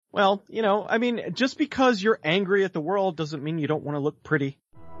Well, I mean, just because you're angry at the world doesn't mean you don't want to look pretty.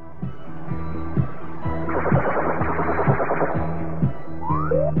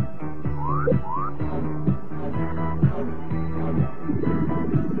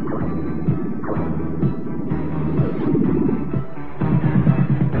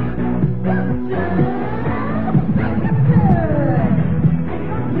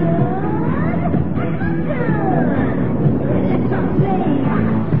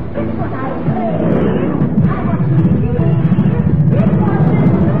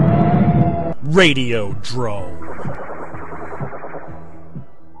 Radiodrome.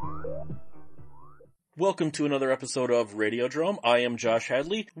 Welcome to another episode of Radiodrome. I am Josh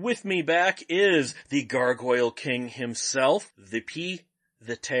Hadley. With me back is the Gargoyle King himself, the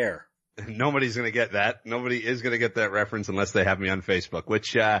Tear. Nobody's going to get that. Nobody is going to get that reference unless they have me on Facebook,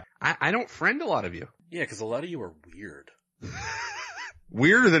 which I don't friend a lot of you. Yeah, because a lot of you are weird.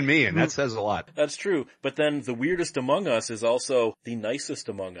 Weirder than me, and that says a lot. That's true. But then the weirdest among us is also the nicest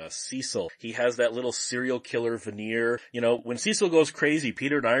among us, Cecil. He has that little serial killer veneer. You know, when Cecil goes crazy,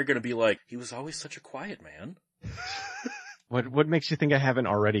 Peter and I are going to be like, he was always such a quiet man. What makes you think I haven't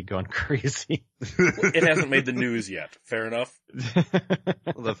already gone crazy? It hasn't made the news yet. Fair enough.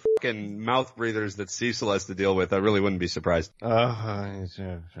 The fucking mouth breathers that Cecil has to deal with, I really wouldn't be surprised.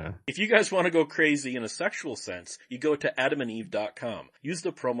 If you guys want to go crazy in a sexual sense, you go to adamandeve.com. Use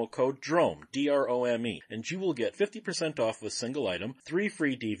the promo code DROME, D-R-O-M-E, and you will get 50% off of a single item, 3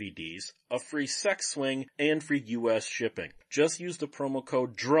 free DVDs, a free sex swing, and free US shipping. Just use the promo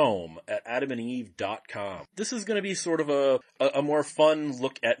code DROME at adamandeve.com. This is going to be sort of a more fun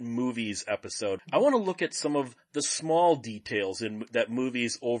look at movies episode. I want to look at some of the small details that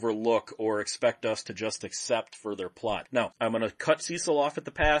movies overlook or expect us to just accept for their plot. Now, I'm going to cut Cecil off at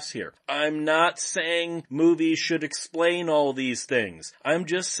the pass here. I'm not saying movies should explain all these things. I'm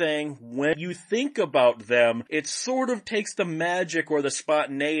just saying when you think about them, it sort of takes the magic or the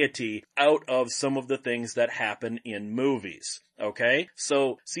spontaneity out of some of the things that happen in movies. Okay?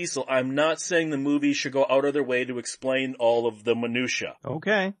 So, Cecil, I'm not saying the movies should go out of their way to explain all of the minutia.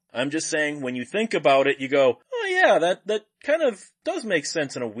 Okay. I'm just saying when you think about it, you go, oh yeah, that kind of does make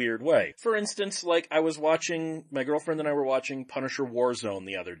sense in a weird way. For instance, like my girlfriend and I were watching Punisher Warzone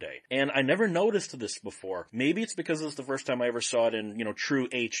the other day, and I never noticed this before. Maybe it's because it was the first time I ever saw it in, true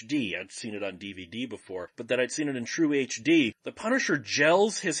HD. I'd seen it on DVD before, but that I'd seen it in true HD. The Punisher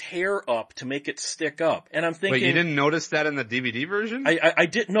gels his hair up to make it stick up, and I'm thinking... Wait, you didn't notice that in the DVD version? I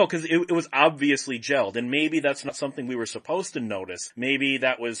didn't know, because it was obviously gelled, and maybe that's not something we were supposed to notice. Maybe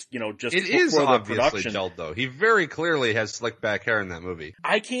that was, just it is obviously gelled, though. He very clearly has slick back hair in that movie.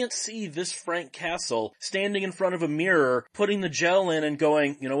 I can't see this Frank Castle standing in front of a mirror, putting the gel in and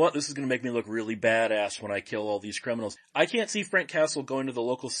going, you know what, this is going to make me look really badass when I kill all these criminals. I can't see Frank Castle going to the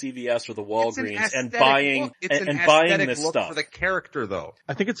local CVS or the Walgreens and buying this look stuff. For the character, though.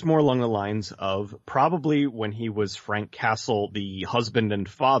 I think it's more along the lines of probably when he was Frank Castle, the husband and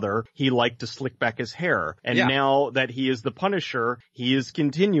father, he liked to slick back his hair. And now that he is the Punisher, he is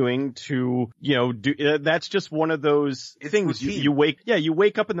continuing to, do, that's just one of those things. You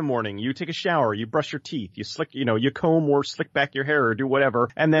wake up in the morning, you take a shower, you brush your teeth, you slick, you comb or slick back your hair or do whatever.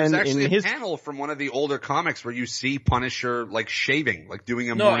 And then there's actually a panel from one of the older comics where you see Punisher like shaving, like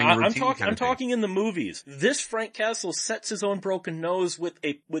doing a morning routine. I'm talking in the movies. This Frank Castle sets his own broken nose with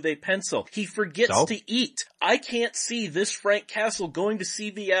a pencil. He forgets to eat. I can't see this Frank Castle going to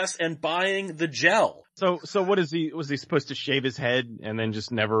CVS and buying the gel. So what was he supposed to shave his head and then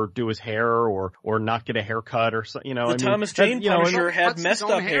just never do his hair or not get a haircut or something, Thomas Jane Punisher had messed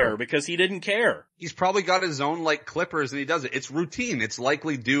up hair because he didn't care. He's probably got his own like clippers and he does it. It's routine. It's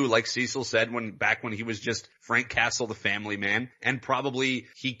likely due, like Cecil said, back when he was just Frank Castle, the family man, and probably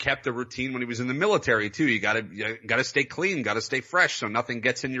he kept a routine when he was in the military too. You gotta stay clean, gotta stay fresh so nothing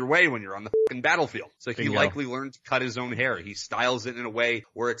gets in your way when you're on the fucking battlefield. So he likely learned to cut his own hair. He styles it in a way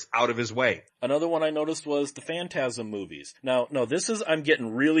where it's out of his way. Another one I noticed was the Phantasm movies. Now, no, I'm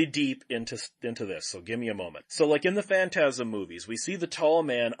getting really deep into this, so give me a moment. So like in the Phantasm movies, we see the tall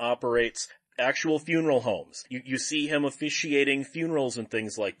man operates actual funeral homes. You see him officiating funerals and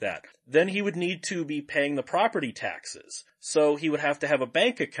things like that. Then he would need to be paying the property taxes. So he would have to have a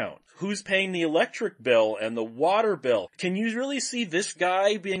bank account. Who's paying the electric bill and the water bill? Can you really see this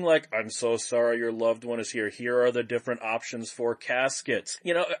guy being like, I'm so sorry your loved one is here. Here are the different options for caskets.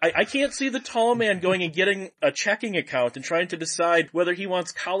 I can't see the tall man going and getting a checking account and trying to decide whether he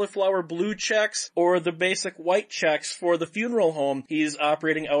wants cauliflower blue checks or the basic white checks for the funeral home he's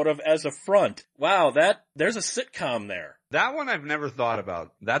operating out of as a front. Wow, there's a sitcom there. That one I've never thought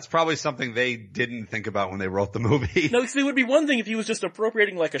about. That's probably something they didn't think about when they wrote the movie. No, because it would be one thing if he was just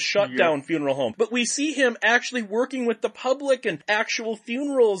appropriating like a shutdown funeral home. But we see him actually working with the public and actual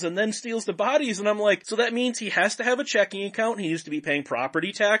funerals and then steals the bodies. And I'm like, so that means he has to have a checking account. He needs to be paying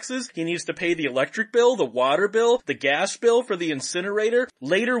property taxes. He needs to pay the electric bill, the water bill, the gas bill for the incinerator.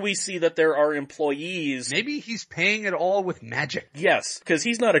 Later we see that there are employees. Maybe he's paying it all with magic. Yes, because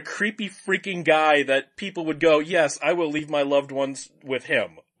he's not a creepy freaking guy that people would go, yes, I will leave my loved ones with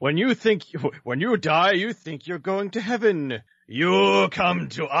him. When you die, you think you're going to heaven. You come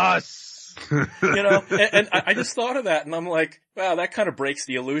to us. You know, and I just thought of that and I'm like, wow, that kind of breaks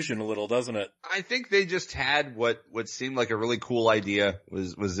the illusion a little, doesn't it? I think they just had what seemed like a really cool idea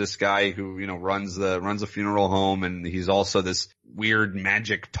was this guy who, you know, runs a funeral home, and he's also this weird,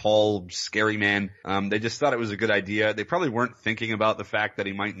 magic, tall, scary man. They just thought it was a good idea. They probably weren't thinking about the fact that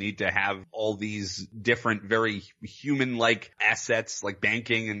he might need to have all these different, very human-like assets, like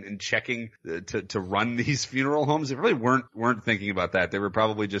banking and checking to run these funeral homes. They really weren't thinking about that. They were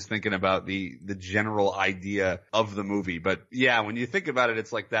probably just thinking about the general idea of the movie. But yeah, when you think about it,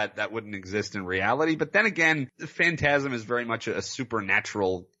 it's like that wouldn't exist in reality. But then again, Phantasm is very much a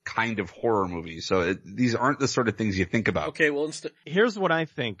supernatural kind of horror movie. So these aren't the sort of things you think about. Okay, well, here's what I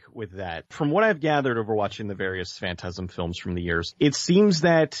think with that. From what I've gathered over watching the various Phantasm films from the years, it seems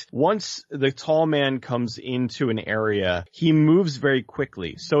that once the tall man comes into an area, he moves very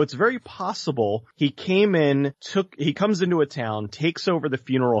quickly. So it's very possible he comes into a town, takes over the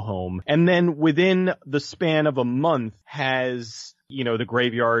funeral home, and then within the span of a month has, you know, the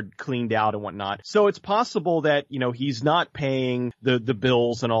graveyard cleaned out and whatnot. So it's possible that, you know, he's not paying the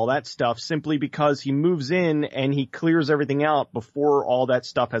bills and all that stuff simply because he moves in and he clears everything out before all that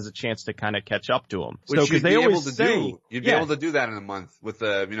stuff has a chance to kind of catch up to him. Which you'd be able to do that in a month with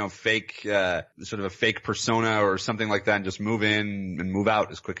a, you know, fake, sort of a fake persona or something like that, and just move in and move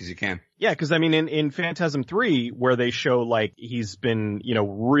out as quick as you can. Yeah, because I mean, in Phantasm 3, where they show like he's been, you know,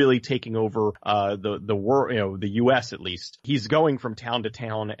 really taking over the world, you know, the U.S. at least. He's going from town to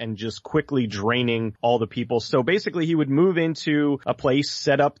town and just quickly draining all the people. So basically, he would move into a place,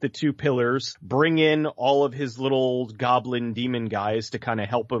 set up the two pillars, bring in all of his little goblin demon guys to kind of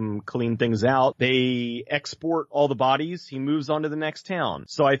help him clean things out. They export all the bodies. He moves on to the next town.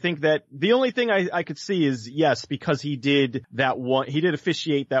 So I think that the only thing I could see is, yes, because he did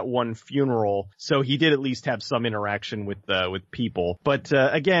officiate that one funeral, so he did at least have some interaction with people. But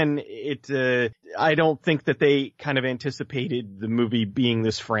again, I don't think that they kind of anticipated the movie being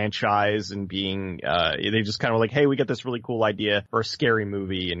this franchise and being they just kind of like, hey, we got this really cool idea for a scary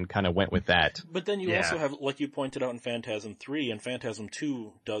movie, and kind of went with that. But then you also have, like you pointed out in Phantasm 3, and Phantasm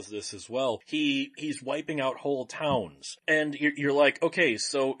 2 does this as well. He's wiping out whole towns, and you're like, okay,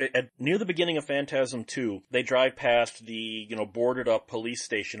 so near the beginning of Phantasm 2, they drive past the, you know, boarded up police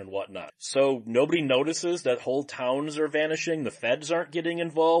station and whatnot. So nobody notices that whole towns are vanishing. The feds aren't getting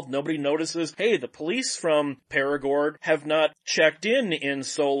involved. Nobody notices, hey, the police from Perigord have not checked in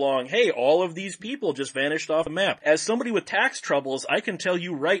so long. Hey, all of these people just vanished off the map. As somebody with tax troubles, I can tell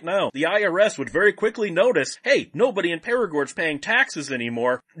you right now, the IRS would very quickly notice, hey, nobody in Perigord's paying taxes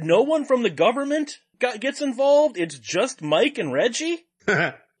anymore. No one from the government gets involved. It's just Mike and Reggie.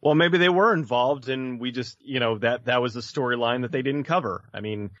 Well, maybe they were involved and we just, you know, that was a storyline that they didn't cover. I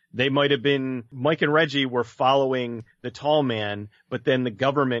mean, they might have been, Mike and Reggie were following the tall man, but then the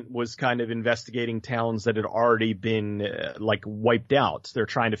government was kind of investigating towns that had already been, like, wiped out. They're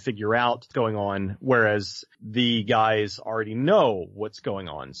trying to figure out what's going on, whereas the guys already know what's going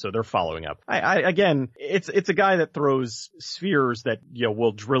on, so they're following up. Again, it's a guy that throws spheres that, you know,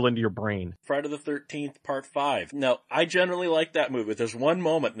 will drill into your brain. Friday the 13th, Part 5. Now, I generally like that movie. There's one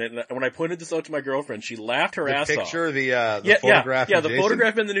moment, and when I pointed this out to my girlfriend, she laughed her ass off. The picture, the photograph of the Jason?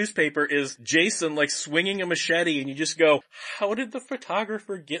 photograph in the newspaper is Jason, like, swinging a machete, and you just go, how did the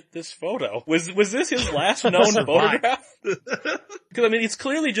photographer get this photo? Was this his last known photograph? Because, I mean, it's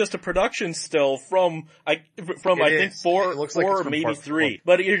clearly just a production still from I think four or maybe 3.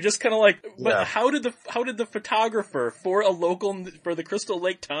 But you're just kind of like, but how did the photographer for the Crystal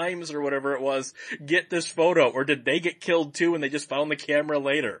Lake Times or whatever it was get this photo? Or did they get killed too and they just found the camera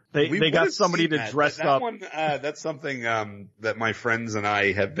later? They got somebody to dress up. One, that's something that my friends and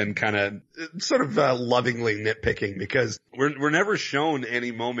I have I've been kind of sort of lovingly nitpicking, because we're never shown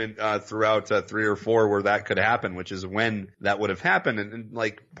any moment throughout 3 or 4 where that could happen, which is when that would have happened. And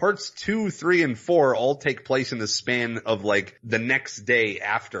like parts 2, 3, and 4 all take place in the span of like the next day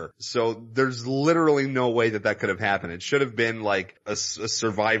after. So there's literally no way that could have happened. It should have been like a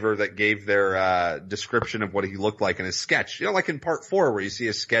survivor that gave their description of what he looked like in his sketch. You know, like in part 4 where you see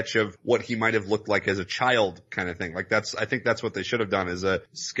a sketch of what he might have looked like as a child kind of thing. Like I think that's what they should have done, is a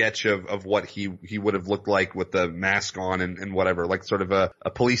sketch of what he would have looked like with the mask on and whatever, like sort of a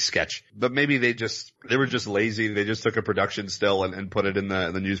police sketch. But maybe they were just lazy. They just took a production still and put it in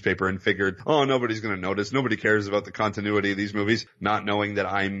the newspaper and figured, oh, nobody's going to notice. Nobody cares about the continuity of these movies, not knowing that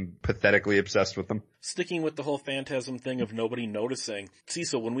I'm pathetically obsessed with them. Sticking with the whole Phantasm thing of nobody noticing.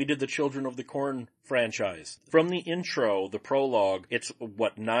 Cecil, when we did the Children of the Corn franchise, from the intro, the prologue, it's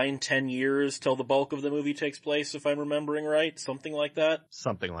 9-10 years till the bulk of the movie takes place, if I'm remembering right? Something like that?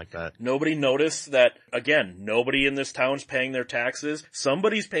 Something like that. Nobody noticed that, again, nobody in this town's paying their taxes.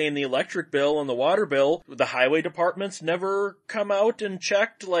 Somebody's paying the electric bill and the water bill. The highway departments never come out and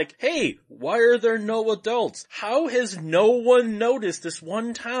checked, like, hey, why are there no adults? How has no one noticed this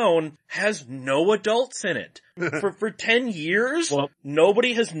one town has no adults in it? For 10 years? Well,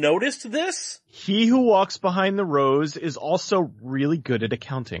 nobody has noticed this? He who walks behind the rose is also really good at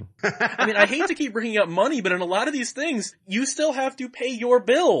accounting. I mean, I hate to keep bringing up money, but in a lot of these things, you still have to pay your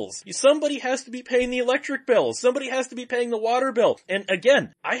bills. Somebody has to be paying the electric bill. Somebody has to be paying the water bill. And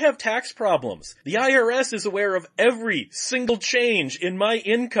again, I have tax problems. The IRS is aware of every single change in my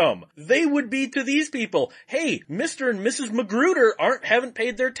income. They would be to these people, hey, Mr. and Mrs. Magruder haven't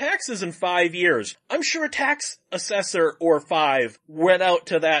paid their taxes in 5 years. I'm sure a tax assessor or 5 went out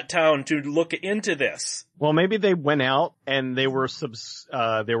to that town to look into this. Well, maybe they went out and they were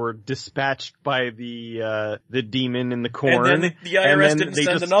dispatched by the demon in the corn. And then the IRS didn't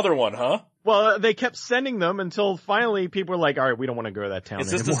send another one, huh? Well, they kept sending them until finally people were like, all right, we don't want to go to that town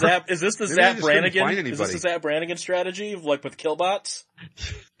anymore. Is this the Zap Brannigan? Is this the Zap Brannigan strategy of like with killbots?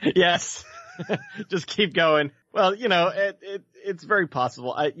 Yes. Just keep going. Well, you know, it's very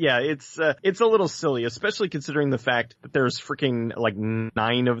possible. It's a little silly, especially considering the fact that there's freaking like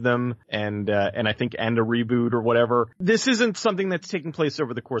 9 of them and I think a reboot or whatever. This isn't something that's taking place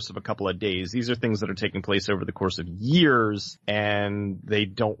over the course of a couple of days. These are things that are taking place over the course of years, and they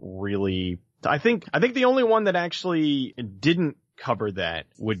don't really, I think the only one that actually didn't cover that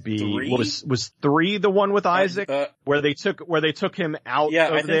would be 3? was 3 the one with Isaac where they took him out of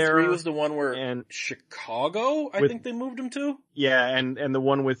there. I think 3 was the one where Chicago I think they moved him to. Yeah, and the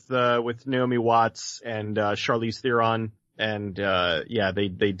one with Naomi Watts and Charlize Theron. And,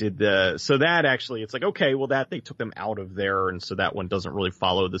 they did so that actually, it's like, okay, well they took them out of there. And so that one doesn't really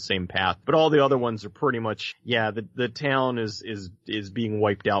follow the same path, but all the other ones are pretty much, the town is being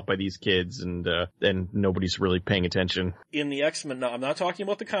wiped out by these kids and nobody's really paying attention. In the X-Men, now I'm not talking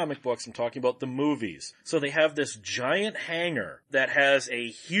about the comic books, I'm talking about the movies. So they have this giant hangar that has a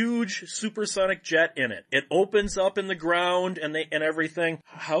huge supersonic jet in it. It opens up in the ground and everything.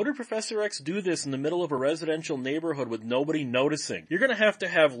 How did Professor X do this in the middle of a residential neighborhood with nobody noticing? You're gonna have to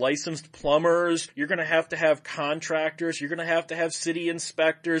have licensed plumbers, you're gonna have to have contractors, you're gonna have to have city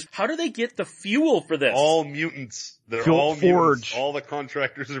inspectors. How do they get the fuel for this? All mutants. They're all mutants. All the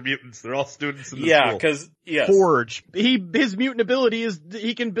contractors are mutants. They're all students in the school. Yes. Forge. His mutant ability is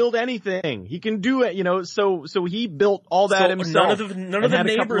he can build anything. He can do it, so he built all that himself. None of the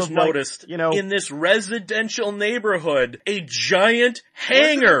neighbors noticed, in this residential neighborhood, a giant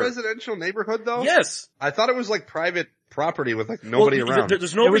hangar. Was it a residential neighborhood though? Yes. I thought it was like private property with like nobody around.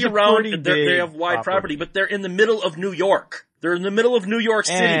 There's nobody around. They have wide property, but they're in the middle of New York. They're in the middle of New York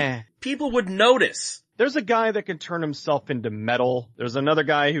City. People would notice. There's a guy that can turn himself into metal. There's another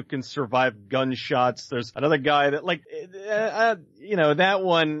guy who can survive gunshots. There's another guy that that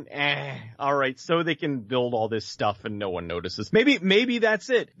one, alright, so they can build all this stuff and no one notices. Maybe that's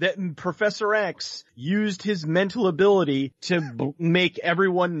it. That Professor X used his mental ability to make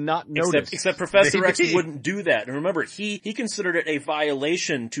everyone not notice. Except Professor X wouldn't do that. And remember, he considered it a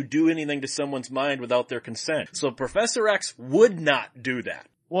violation to do anything to someone's mind without their consent. So Professor X would not do that.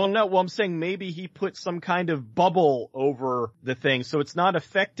 Well, no, I'm saying maybe he put some kind of bubble over the thing, so it's not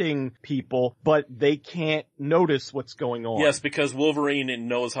affecting people, but they can't notice what's going on. Yes, because Wolverine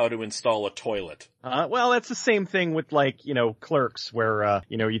knows how to install a toilet. Well, that's the same thing with Clerks, where,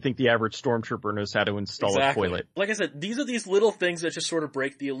 you think the average stormtrooper knows how to install a toilet. Like I said, these are these little things that just sort of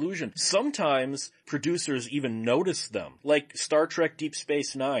break the illusion. Sometimes producers even notice them. Like Star Trek Deep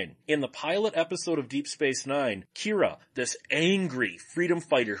Space Nine. In the pilot episode of Deep Space Nine, Kira, this angry freedom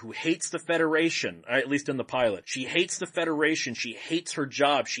fighter fighter who hates the Federation, at least in the pilot. She hates the Federation, she hates her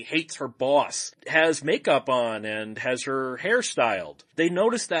job, she hates her boss, has makeup on and has her hair styled. They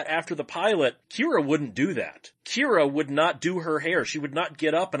noticed that after the pilot, Kira wouldn't do that. Kira would not do her hair. She would not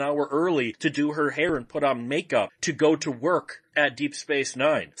get up an hour early to do her hair and put on makeup to go to work at Deep Space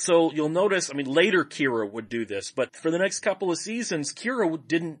Nine. So you'll notice, later Kira would do this, but for the next couple of seasons, Kira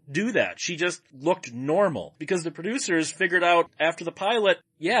didn't do that. She just looked normal because the producers figured out after the pilot,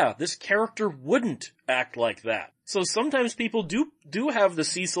 yeah, this character wouldn't act like that. So sometimes people do have the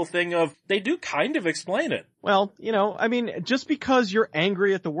Cecil thing of, they do kind of explain it. Well, just because you're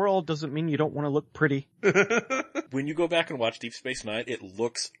angry at the world doesn't mean you don't want to look pretty. When you go back and watch Deep Space Nine, it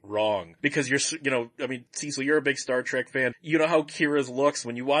looks wrong. Because Cecil, you're a big Star Trek fan. You know how Kira's looks.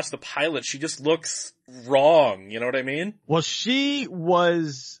 When you watch the pilot, she just looks wrong. You know what I mean? Well,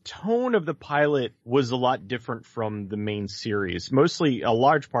 tone of the pilot was a lot different from the main series. Mostly, a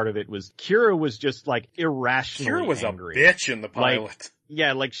large part of it was, Kira was just irrationally Kira was angry. A bitch in the pilot.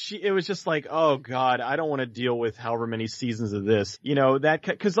 Yeah, it was just oh God, I don't want to deal with however many seasons of this. Who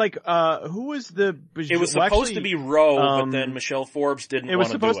was the... It was supposed to be Ro, but then Michelle Forbes didn't want to do it. It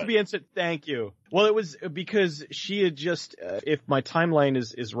was supposed to be Instant, thank you. Well, it was because she had just, if my timeline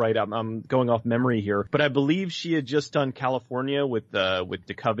is right, I'm going off memory here, but I believe she had just done California with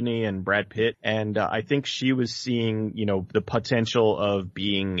Duchovny and Brad Pitt, and I think she was seeing, the potential of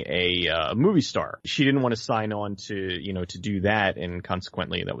being a movie star. She didn't want to sign on to do that, and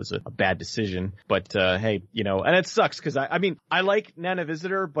consequently that was a bad decision. But hey, and it sucks because I like Nana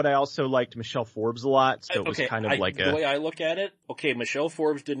Visitor, but I also liked Michelle Forbes a lot, so it was kind of the way I look at it, Michelle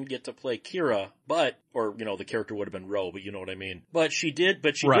Forbes didn't get to play Kira, the character would have been Ro, but you know what I mean. But she did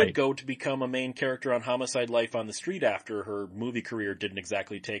go to become a main character on Homicide: Life on the Street after her movie career didn't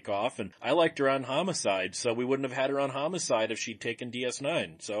exactly take off, and I liked her on Homicide, so we wouldn't have had her on Homicide if she'd taken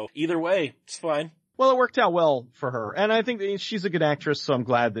DS9. So either way, it's fine. Well, it worked out well for her, and I think that she's a good actress, so I'm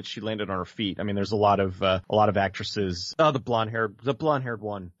glad that she landed on her feet. There's a lot of actresses. Oh, the blonde-haired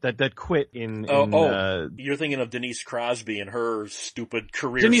one that quit in. You're thinking of Denise Crosby and her stupid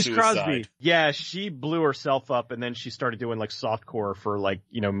career. Denise suicide. Crosby, yeah, she blew herself up, and then she started doing softcore for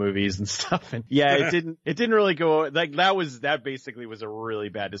movies and stuff. And yeah, it didn't really go that basically was a really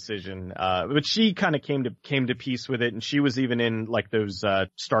bad decision. But she kind of came to peace with it, and she was even in those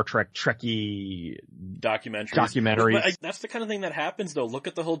Star Trek Trekkie documentaries. But that's the kind of thing that happens though. Look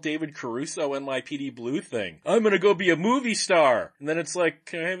at the whole David Caruso NYPD Blue thing. I'm gonna go be a movie star. And then it's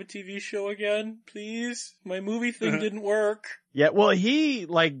can I have a TV show again, please? My movie thing didn't work. Yeah, well, he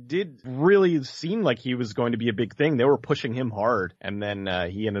did really seem like he was going to be a big thing. They were pushing him hard, and then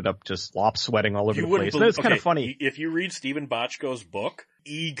he ended up just slop sweating all over the place. That's kind of funny. If you read Stephen Bochco's book,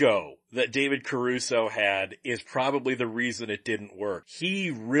 ego that David Caruso had is probably the reason it didn't work.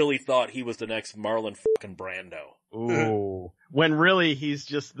 He really thought he was the next Marlon fucking Brando. Ooh. When really he's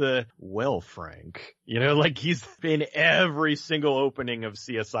just Frank. He's been every single opening of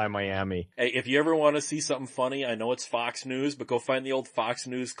CSI Miami. Hey, if you ever want to see something funny, I know it's Fox News, but go find the old Fox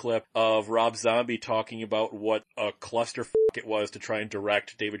News clip of Rob Zombie talking about what a clusterfuck it was to try and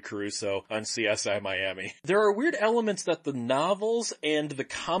direct David Caruso on CSI Miami. There are weird elements that the novels and the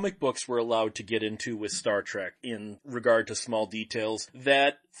comic books were allowed to get into with Star Trek in regard to small details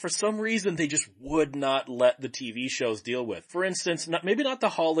that for some reason they just would not let the TV shows deal with. For instance, maybe not the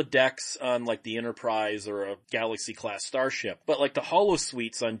holodecks on the Enterprise or a Galaxy-class starship, but the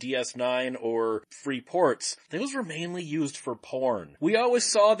holosuites on DS9 or Free Ports, those were mainly used for porn. We always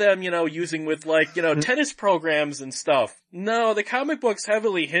saw them, using with tennis programs and stuff. No, the comic books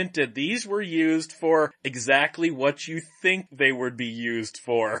heavily hinted these were used for exactly what you think they would be used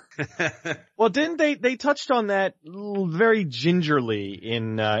for. Well, didn't they touched on that very gingerly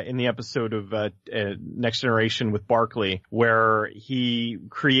in the episode of Next Generation with Barclay, where he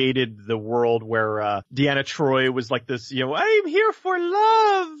created the world where Deanna Troi was this, I'm here for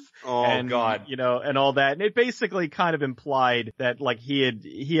love. Oh, and, God. And all that. And it basically kind of implied that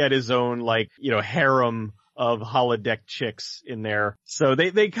he had his own harem of holodeck chicks in there. So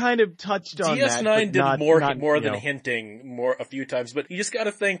they kind of touched on that. DS9 did more than hinting a few times, but you just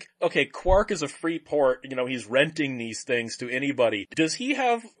gotta think, okay, Quark is a free port, he's renting these things to anybody. Does he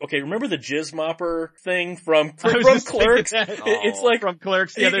have, remember the Jizz Mopper thing from Clerks? It's from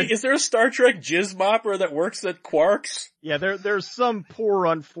Clerks. Yeah, is there a Star Trek Jizz Mopper that works at Quark's? Yeah, there's some poor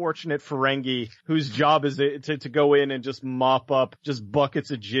unfortunate Ferengi whose job is to go in and just mop up just buckets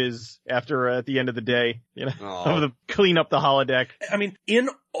of jizz at the end of the day, clean up the holodeck. In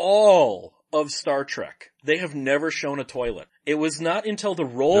all of Star Trek, they have never shown a toilet. It was not until the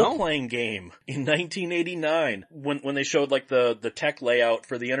role-playing game in 1989, when they showed like the tech layout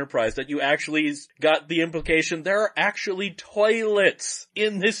for the Enterprise, that you actually got the implication there are actually toilets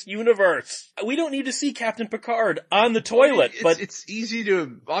in this universe. We don't need to see Captain Picard on the toilet, but it's easy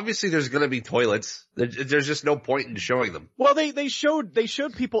to, obviously there's gonna be toilets. There's just no point in showing them. Well, they showed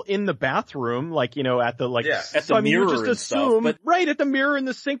people in the bathroom, like, you know, at the, like, at the mirror you just and assume, stuff, right, at the mirror in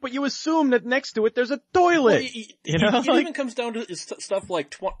the sink, but you assume that next to it there's a toilet. Well, you know, it even comes down to stuff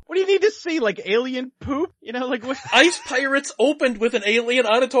like what do you need to see? Like alien poop? You know, like what? Ice Pirates opened with an alien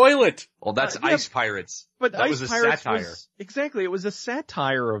on a toilet. Well, that's Ice Pirates. But that Ice was a Pirates satire. Exactly, it was a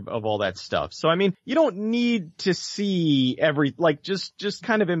satire of all that stuff. So I mean, you don't need to see just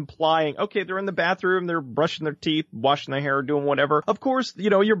kind of implying, okay, they're in the bathroom, they're brushing their teeth, washing their hair, doing whatever. Of course, you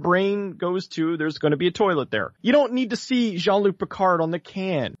know, your brain goes to, there's going to be a toilet there. You don't need to see Jean-Luc Picard on the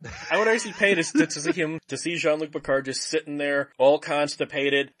can. I would actually pay to see Jean-Luc Picard just sitting there, all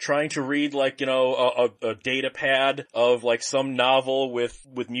constipated, trying to read like, you know, a data pad of like some novel with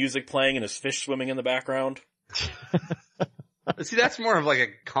music playing and his fish swimming in the background. See, that's more of like a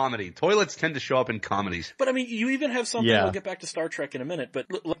comedy. Toilets tend to show up in comedies. But I mean, you even have something, we'll get back to Star Trek in a minute, but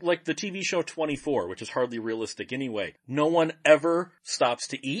like the TV show 24, which is hardly realistic anyway. No one ever stops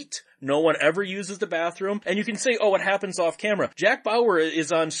to eat. No one ever uses the bathroom. And you can say, oh, it happens off camera. Jack Bauer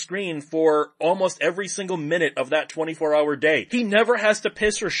is on screen for almost every single minute of that 24-hour day. He never has to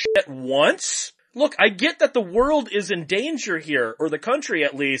piss or shit once. Look, I get that the world is in danger here, or the country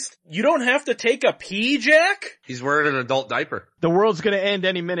at least. You don't have to take a pee, Jack? He's wearing an adult diaper. The world's gonna end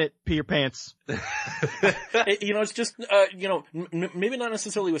any minute. Pee your pants. You know, it's just, you know, maybe not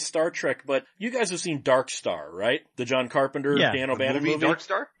necessarily with Star Trek, but you guys have seen Dark Star, right? The John Carpenter, Dan O'Bannon movie. Dark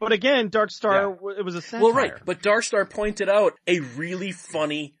Star? But again, Dark Star, it was a satire. Well, right, but Dark Star pointed out a really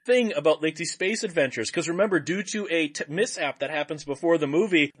funny thing about like these space adventures, because remember, due to a mishap that happens before the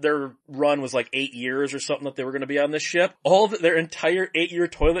movie, their run was like 8 years or something that they were going to be on this ship. Their entire 8-year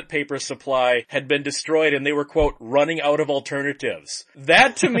toilet paper supply had been destroyed, and they were, quote, running out of alternatives.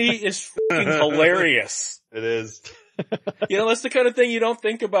 That to me is fucking hilarious. It is. You know, that's the kind of thing you don't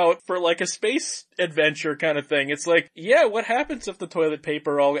think about for like a space adventure kind of thing. It's like, yeah, what happens if the toilet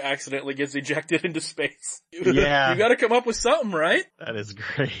paper all accidentally gets ejected into space? Yeah. You gotta come up with something, right? That is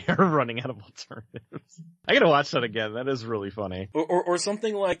great. You're running out of alternatives. I gotta watch that again. That is really funny. Or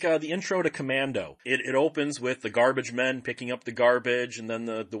something like the intro to Commando. It opens with the garbage men picking up the garbage, and then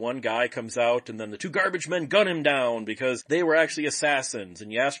the one guy comes out, and then the 2 garbage men gun him down because they were actually assassins.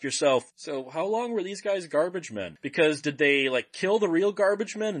 And you ask yourself, so how long were these guys garbage men? Because did they like kill the real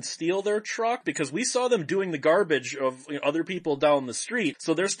garbage men and steal their truck? Because we saw them doing the garbage of other people down the street,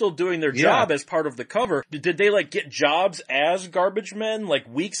 so they're still doing their job as part of the cover. Did they like get jobs as garbage men like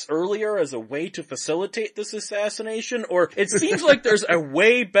weeks earlier as a way to facilitate this assassination? Or it seems like there's a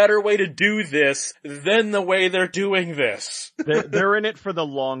way better way to do this than the way they're doing this. They're in it for the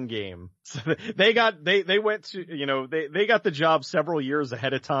long game. So they went to, you know, they got the job several years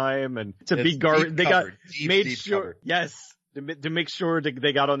ahead of time, and to be garbage, they got made sure, yes, to make sure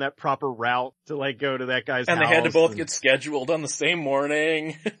they got on that proper route to like go to that guy's house. And they had to both get scheduled on the same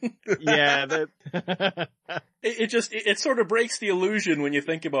morning. Yeah, it sort of breaks the illusion when you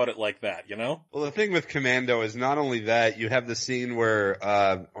think about it like that, you know? Well, the thing with Commando is not only that, you have the scene where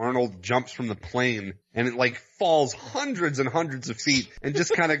Arnold jumps from the plane and it like falls hundreds and hundreds of feet and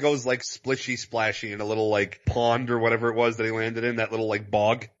just kind of goes like splishy splashy in a little like pond or whatever it was that he landed in, that little like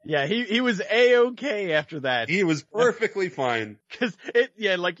bog. Yeah, he was A-okay after that. He was perfectly fine. Cause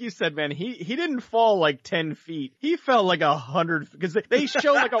like you said, man, he didn't fall like 10 feet. He fell like 100, because they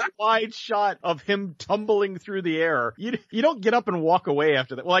show like a wide shot of him tumbling through the air. You don't get up and walk away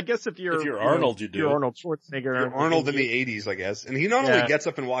after that. Well, I guess if you're Arnold, you do. You're Arnold Schwarzenegger. You're Arnold in the 80s, I guess. And he not only gets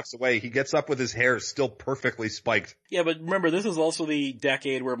up and walks away, he gets up with his hair still perfectly spiked. Yeah, but remember, this is also the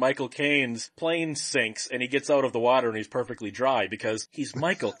decade where Michael Caine's plane sinks and he gets out of the water and he's perfectly dry because he's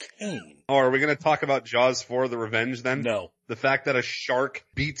Michael Caine. Oh, are we going to talk about Jaws 4: The Revenge then? No. The fact that a shark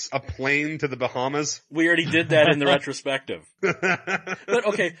beats a plane to the Bahamas? We already did that in the retrospective. But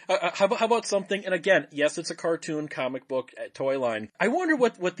okay, how about something, and again, yes, it's a cartoon, comic book, toy line. I wonder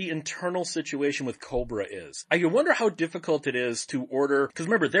what the internal situation with Cobra is. I wonder how difficult it is to order, because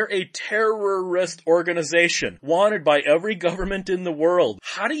remember, they're a terrorist organization, wanted by every government in the world.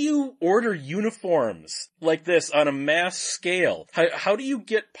 How do you order uniforms like this on a mass scale? How do you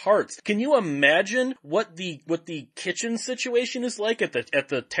get parts? Can you imagine what the kitchen situation is like at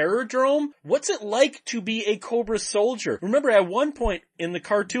the Terrordrome? What's it like to be a Cobra soldier? Remember, at one point in the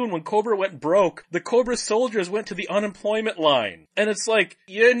cartoon when Cobra went broke, the Cobra soldiers went to the unemployment line. And it's like,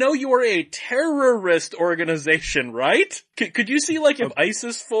 you know you are a terrorist organization, right? Could you see, like, if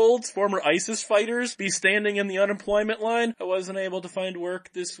ISIS folds, former ISIS fighters, be standing in the unemployment line? I wasn't able to find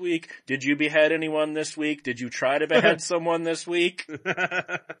work this week. Did you behead anyone this week? Did you try to behead someone this week?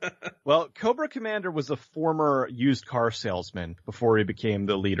 Well, Cobra Commander was a former used car salesman before he became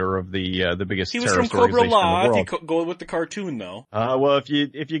the leader of the biggest terrorist organization in the world. He was from Cobra Law, if you go with the cartoon, though. Well,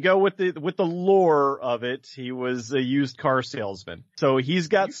 if you go with the lore of it, he was a used car salesman. So he's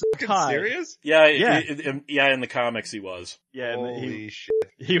got some ties. Serious? Yeah, in the comics he was. Yeah, holy shit.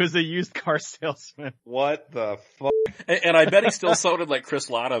 He was a used car salesman. What the fuck? And I bet he still sounded like Chris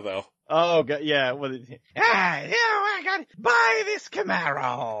Latta, though. Oh, God, yeah. Well, I got buy this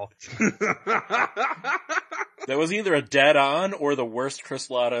Camaro. That was either a dead-on or the worst Chris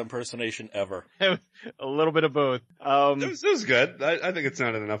Latta impersonation ever. A little bit of both. It was good. I think it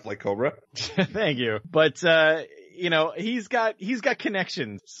sounded enough like Cobra. Thank you. But, he's got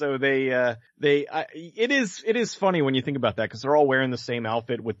connections. So it is funny when you think about that, because they're all wearing the same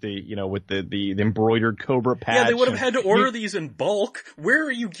outfit with the embroidered Cobra patch. Yeah, they would have had to order these in bulk. Where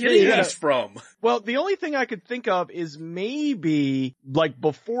are you getting these from? Well, the only thing I could think of is maybe, like,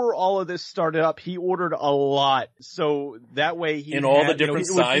 before all of this started up, he ordered a lot. So that way he in all the different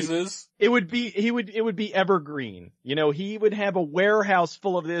sizes? It would be evergreen. He would have a warehouse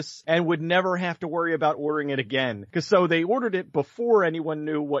full of this and would never have to worry about ordering it again. Cause so they ordered it before anyone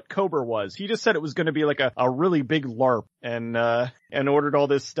knew what Cobra was. He just said it was going to be like a really big LARP and ordered all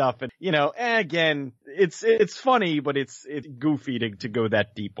this stuff. And, again, it's funny, but it's goofy to go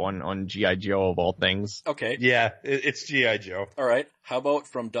that deep on G.I. Joe of all things. Okay. Yeah, it's G.I. Joe. All right. How about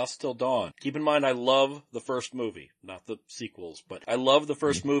From Dusk Till Dawn? Keep in mind, I love the first movie, not the sequels, but I love the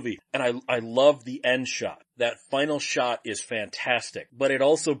first movie, and I love the end shot. That final shot is fantastic, but it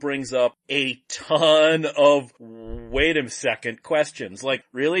also brings up a ton of wait a second questions. Like,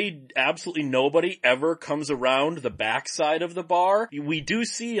 really? Absolutely nobody ever comes around the backside of the bar? We do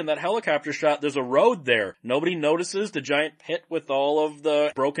see in that helicopter shot there's a road there. Nobody notices the giant pit with all of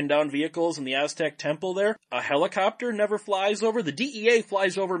the broken down vehicles in the Aztec temple there. A helicopter never flies over. The DEA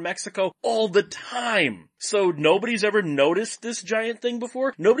flies over Mexico all the time. So nobody's ever noticed this giant thing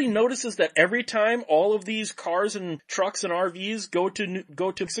before? Nobody notices that every time all of these cars and trucks and RVs go to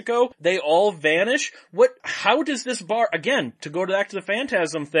Mexico, they all vanish? How does this bar, again, to go back to the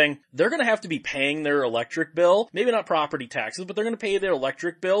Phantasm thing, they're gonna have to be paying their electric bill, maybe not property taxes, but they're gonna pay their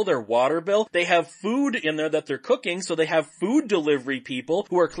electric bill, their water bill. They have food in there that they're cooking, so they have food delivery people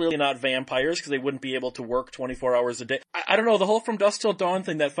who are clearly not vampires because they wouldn't be able to work 24 hours a day. I don't know, the whole From Dusk Till Dawn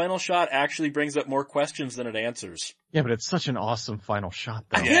thing, that final shot actually brings up more questions than it answers. Yeah, but it's such an awesome final shot,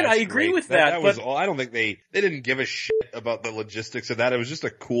 though. Again, I agree with that. That was all. I don't think they didn't give a shit about the logistics of that. It was just a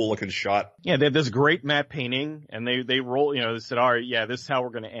cool looking shot. Yeah, they had this great matte painting, and they roll, they said, all right, yeah, this is how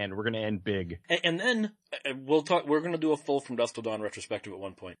we're going to end. We're going to end big. And then we're going to do a full From Dusk Till Dawn retrospective at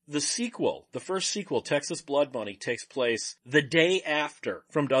one point. The first sequel, Texas Blood Money, takes place the day after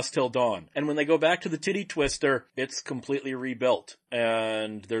From Dusk Till Dawn. And when they go back to the Titty Twister, it's completely rebuilt.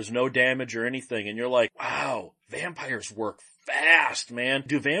 And there's no damage or anything. And you're like, wow, vampires work fast, man.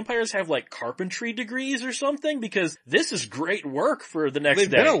 Do vampires have like carpentry degrees or something? Because this is great work for the next day.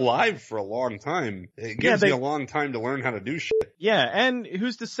 They've been alive for a long time. It gives you a long time to learn how to do shit. Yeah, and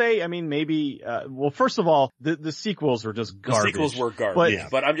who's to say, maybe, first of all, the sequels are just garbage. The sequels were garbage.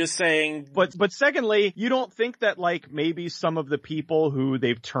 But I'm just saying. But secondly, you don't think that like maybe some of the people who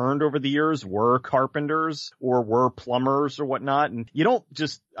they've turned over the years were carpenters or were plumbers or whatnot, and you don't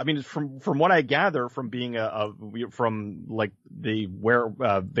just, from what I gather from being from like the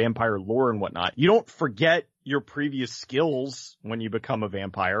vampire lore and whatnot, you don't forget your previous skills when you become a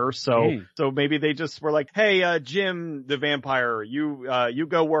vampire. So maybe they just were like, hey, Jim, the vampire, you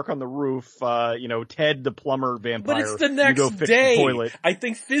go work on the roof. Ted, the plumber vampire. But it's the next you go fix day. The toilet. I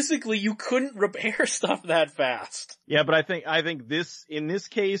think physically you couldn't repair stuff that fast. Yeah, but I think in this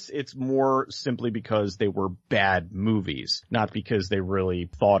case, it's more simply because they were bad movies, not because they really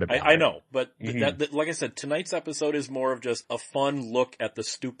thought about it. I know, but that, like I said, tonight's episode is more of just a fun look at the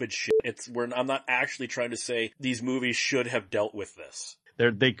stupid shit. I'm not actually trying to say these movies should have dealt with this.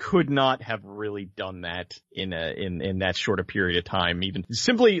 They could not have really done that in that short a period of time. Even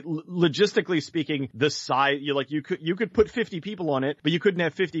simply logistically speaking, the size, you could put 50 people on it, but you couldn't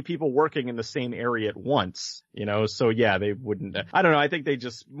have 50 people working in the same area at once, so yeah, they wouldn't, I don't know, I think they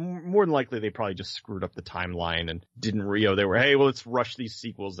just, more than likely, they probably just screwed up the timeline and didn't they were, hey, well, let's rush these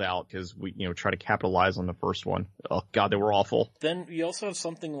sequels out because we, try to capitalize on the first one. Oh god, they were awful. Then you also have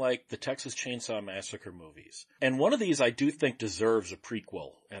something like the Texas Chainsaw Massacre movies. And one of these I do think deserves a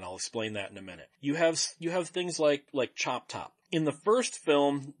prequel, and I'll explain that in a minute. You have things like Chop Top. In the first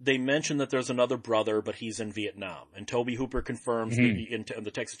film, they mention that there's another brother, but he's in Vietnam. And Tobe Hooper confirms in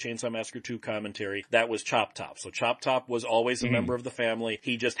the Texas Chainsaw Massacre 2 commentary that was Chop Top. So Chop Top was always a member of the family.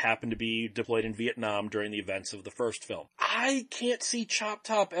 He just happened to be deployed in Vietnam during the events of the first film. I can't see Chop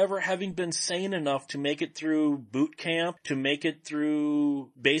Top ever having been sane enough to make it through boot camp, to make it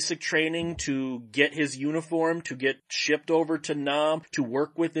through basic training, to get his uniform, to get shipped over to Nam, to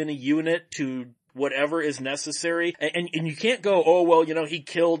work within a unit, to whatever is necessary. And you can't go, oh, well, he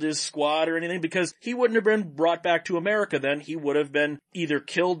killed his squad or anything, because he wouldn't have been brought back to America then. He would have been either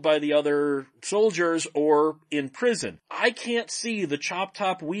killed by the other soldiers or in prison. I can't see the Chop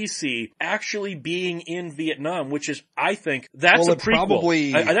Top we see actually being in Vietnam, which is, I think, that's a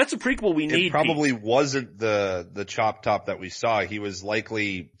prequel. That's a prequel we need. It probably wasn't the Chop Top that we saw. He was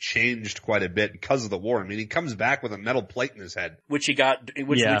likely changed quite a bit because of the war. I mean, he comes back with a metal plate in his head. Which he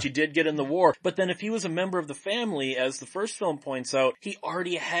did get in the war. But then if he was a member of the family, as the first film points out, he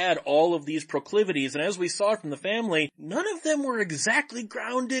already had all of these proclivities. And as we saw from the family, none of them were exactly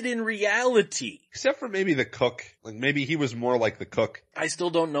grounded in reality. Except for maybe the cook. Like maybe he was more like the cook. I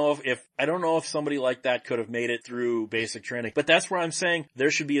still don't know if somebody like that could have made it through basic training. But that's where I'm saying there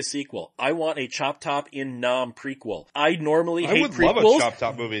should be a sequel. I want a Chop Top in Nam prequel. I would love a Chop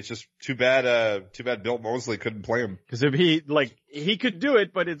Top movie. It's just too bad Bill Moseley couldn't play him. Because if he could do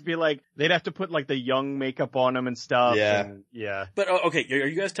it, but it'd be like, they'd have to put the young makeup on him and stuff. Yeah. But okay, are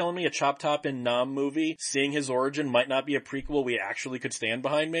you guys telling me a Chop Top in Nam movie, seeing his origin, might not be a prequel we actually could stand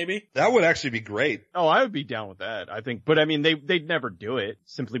behind maybe? That would actually be great. Oh, I would be down with that, I think. But I mean, they'd never do it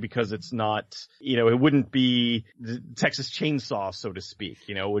simply because it's not, it wouldn't be the Texas Chainsaw, so to speak.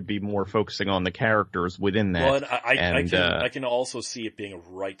 It would be more focusing on the characters within that. Well, I can also see it being a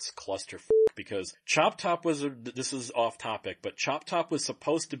rights clusterfuck, because Chop Top this is off topic, but Chop Top was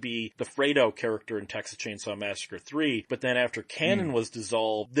supposed to be the Fredo character in Texas Chainsaw Massacre 3, but then after canon was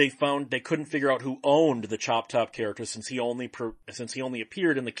dissolved, they found they couldn't figure out who owned the Chop Top character since he only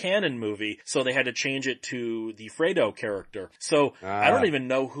appeared in the canon movie, so they had to change it to the Fredo character. So I don't even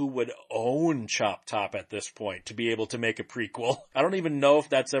know who would own Chop Top at this point to be able to make a prequel. I don't even know if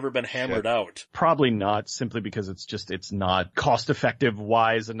that's ever been hammered out. Probably not, simply because it's not cost effective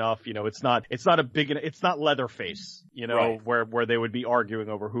wise enough. It's not Leatherface, right, where they would be arguing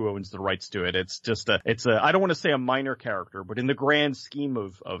over who owns the rights to it. It's just I don't want to say a minor character, but in the grand scheme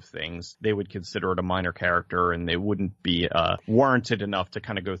of things, they would consider it a minor character, and they wouldn't be warranted enough to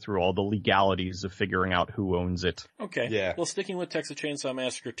kind of go through all the legalities of figuring out who owns it. Okay. Yeah. Well, sticking with Texas Chainsaw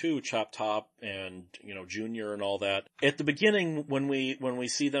Massacre 2, Chop Top and, Junior and all that, at the beginning when we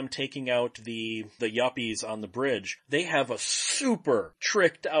see them taking out the yuppies on the bridge, they have a super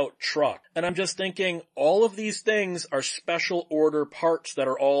tricked out truck. And I'm just thinking, all of these things are special order parts that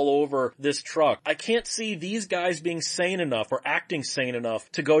are all over this truck. I can't see these guys being sane enough or acting sane enough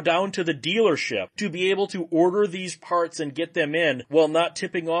to go down to the dealership to be able to order these parts and get them in while not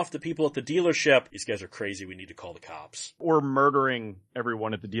tipping off the people at the dealership. These guys are crazy. We need to call the cops. Or murdering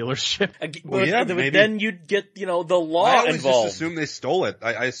everyone at the dealership. Then you'd get, the law involved. I just assume they stole it.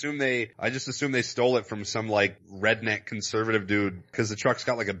 I just assume they stole it from some redneck conservative dude, because the truck's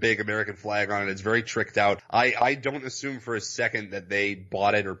got a big American flag on it. It's very tricked out. I don't assume for a second that they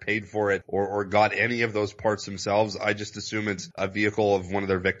bought it or paid for it or got any of those parts themselves. I just assume it's a vehicle of one of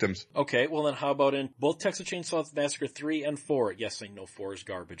their victims. Okay, well then how about in both Texas Chainsaw Massacre 3 and 4? Yes, I know 4 is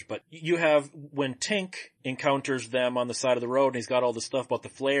garbage, but you have when Tink encounters them on the side of the road and he's got all the stuff about the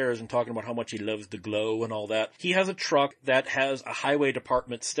flares and talking about how much he loves the glow and all that. He has a truck that has a highway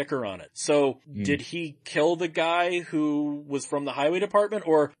department sticker on it. So did he kill the guy who was from the highway department,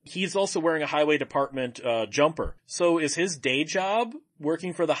 or he's also wearing a highway department jumper? So is his day job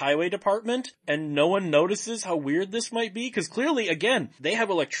working for the highway department and no one notices how weird this might be? Because clearly, again, they have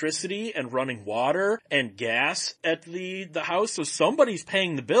electricity and running water and gas at the house, so somebody's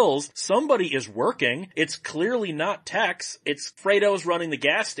paying the bills. Somebody is working. It's clearly not Tex. It's Fredo's running the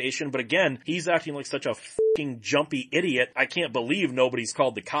gas station, but again, he's acting like such a fucking jumpy idiot. I can't believe nobody's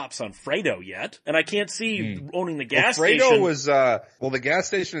called the cops on Fredo yet. And I can't see owning the gas Fredo station. was, the gas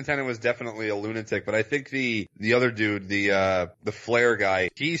station attendant was definitely a lunatic, but I think the other dude, the flare guy,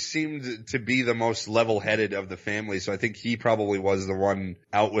 he seemed to be the most level-headed of the family, so I think he probably was the one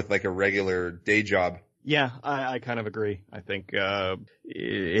out with like a regular day job. Yeah, I kind of agree. I think,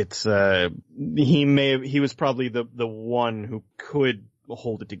 he was probably the one who could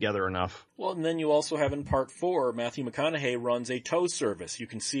hold it together enough. Well, and then you also have in part 4, Matthew McConaughey runs a tow service. You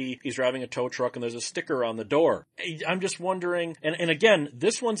can see he's driving a tow truck and there's a sticker on the door. I'm just wondering, and again,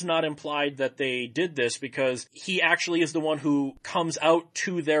 this one's not implied that they did this because he actually is the one who comes out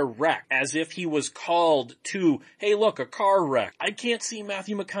to their wreck, as if he was called to, hey look, a car wreck. I can't see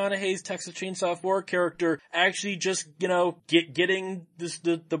Matthew McConaughey's Texas Chainsaw 4 character actually just, getting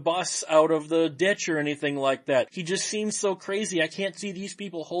the bus out of the ditch or anything like that. He just seems so crazy. I can't see these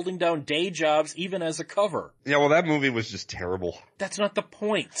people holding down day jobs even as a cover. Yeah, well, that movie was just terrible. That's not the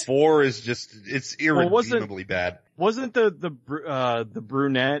point. 4 is just, it's irredeemably bad. Wasn't the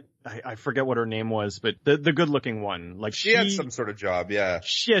brunette, I forget what her name was, but the good looking one, like she had some sort of job, yeah.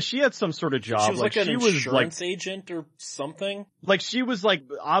 Yeah, she had some sort of job. She was like an insurance agent or something. Like she was like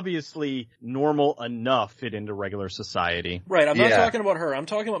obviously normal enough fit into regular society. Right, I'm not talking about her. I'm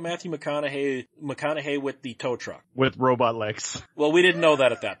talking about Matthew McConaughey with the tow truck. With robot legs. Well, we didn't know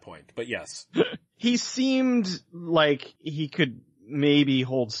that at that point, but yes. He seemed like he could maybe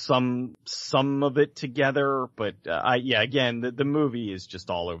hold some of it together, but again, the movie is just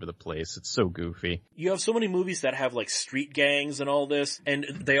all over the place. It's so goofy. You have so many movies that have like street gangs and all this, and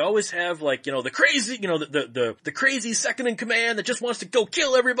they always have like, the crazy, the crazy second in command that just wants to go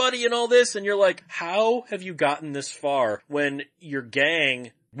kill everybody and all this, and you're like, how have you gotten this far when your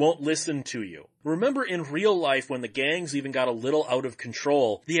gang won't listen to you? Remember in real life when the gangs even got a little out of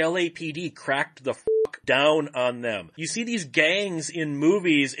control, the LAPD cracked the down on them. You see these gangs in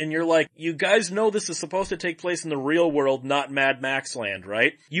movies and you're like, you guys know this is supposed to take place in the real world, not Mad Max land,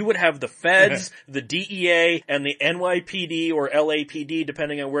 right? You would have the feds, the DEA, and the NYPD or LAPD,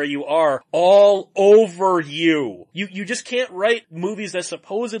 depending on where you are, all over you. You just can't write movies that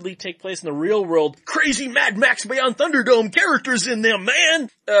supposedly take place in the real world. Crazy Mad Max Beyond Thunderdome characters in them, man!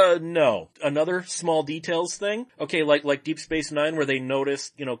 No. Another small details thing. Okay, like Deep Space Nine where they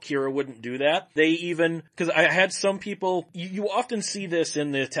noticed, Kira wouldn't do that. They even, cause I had some people, you often see this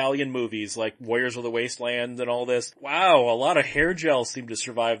in the Italian movies, like Warriors of the Wasteland and all this. Wow, a lot of hair gel seemed to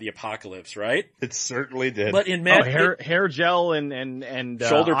survive the apocalypse, right? It certainly did. But in hair gel and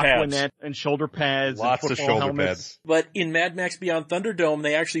shoulder pads. Aquanet and shoulder pads. Lots and of shoulder helmets. pads. But in Mad Max Beyond Thunderdome,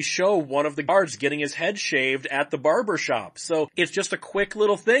 they actually show one of the guards getting his head shaved at the barber shop. So it's just a quick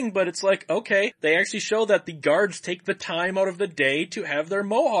little thing, but it's like, okay, they actually show that the guards take the time out of the day to have their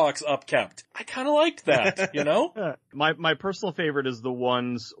mohawks upkept. I kind of liked that, My personal favorite is the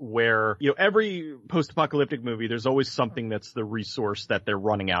ones where, every post-apocalyptic movie, there's always something that's the resource that they're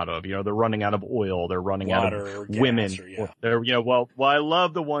running out of. They're running out of oil, they're running out of women. I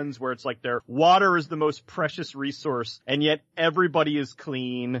love the ones where it's like their water is the most precious resource, and yet everybody is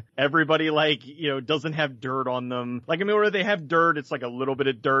clean. Everybody doesn't have dirt on them. Where they have dirt, it's like a little bit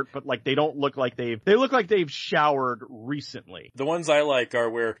of dirt, but they don't look like they look like they've showered recently. The ones I like are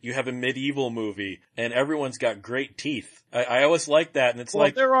where you have a medieval movie and everyone's got great teeth. I always like that, and it's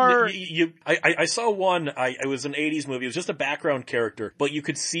there are. I saw one. It was an '80s movie. It was just a background character, but you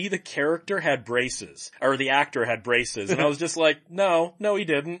could see the character had braces, or the actor had braces, and I was just like, no, he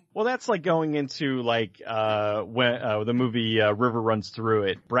didn't. Well, that's like going into when the movie River Runs Through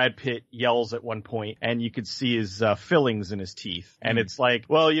It. Brad Pitt yells at one point, and you could see his fillings in his teeth, and it's like,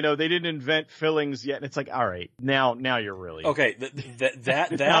 well, they didn't invent fillings yet. And it's like, all right, now you're really okay.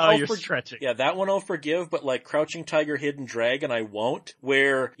 That you're stretching. Yeah, that one I'll forgive, but like Crouching Tiger, Hidden Dragon, I won't,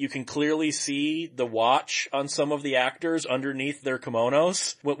 where you can clearly see the watch on some of the actors underneath their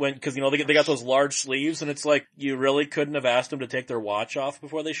kimonos because they got those large sleeves, and it's like, you really couldn't have asked them to take their watch off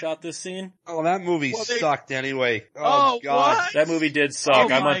before they shot this scene? Oh, that movie sucked anyway. Oh God. What? That movie did suck.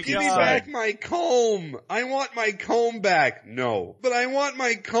 Oh, I'm on Give me back my comb. I want my comb back. No. But I want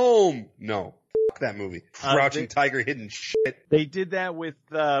my comb. No. Fuck that movie. Crouching Tiger, Hidden shit. They did that with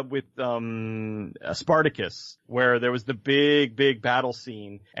Spartacus, where there was the big battle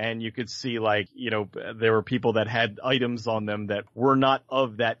scene, and you could see there were people that had items on them that were not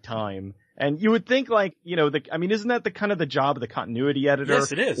of that time. And you would think isn't that the kind of the job of the continuity editor?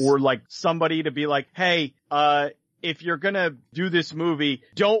 Yes, it is. Or somebody to be like, hey, if you're gonna do this movie,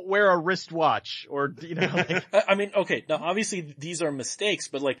 don't wear a wristwatch, or okay, now obviously these are mistakes,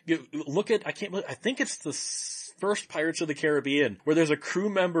 but you look at, I think it's first Pirates of the Caribbean, where there's a crew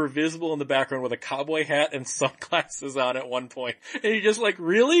member visible in the background with a cowboy hat and sunglasses on at one point. And you're just like,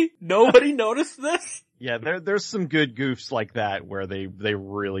 really? Nobody noticed this? Yeah, there's some good goofs like that where they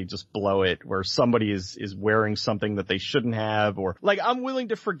really just blow it, where somebody is wearing something that they shouldn't have, or like, I'm willing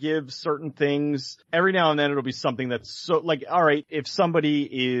to forgive certain things. Every now and then it'll be something that's so, like, all right, if somebody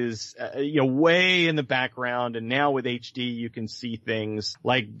is, way in the background, and now with HD you can see things,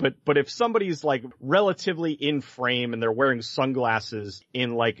 like, but if somebody's like relatively in frame and they're wearing sunglasses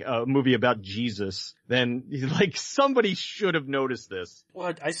in like a movie about Jesus, then like somebody should have noticed this.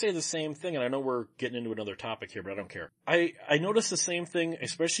 Well, I say the same thing, and I know we're getting into another topic here, but I don't care. I notice the same thing,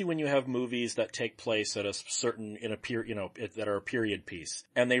 especially when you have movies that take place at a certain, that are a period piece,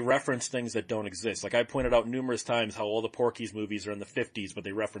 and they reference things that don't exist. Like I pointed out numerous times how all the Porky's movies are in the 50s, but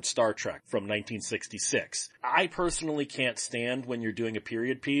they reference Star Trek from 1966. I personally can't stand when you're doing a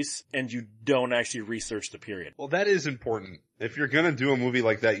period piece and you don't actually research the period. Well, that is important. If you're gonna do a movie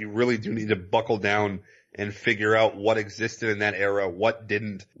like that, you really do need to buckle down and figure out what existed in that era, what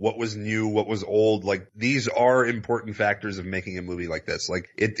didn't, what was new, what was old. Like, these are important factors of making a movie like this. Like,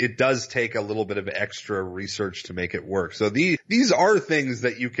 it does take a little bit of extra research to make it work. So these are things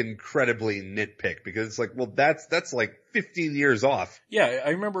that you can credibly nitpick, because it's like, well, that's like 15 years off. Yeah, I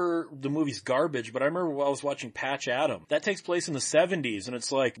remember the movie's garbage, but I remember while I was watching Patch Adam. That takes place in the 70s, and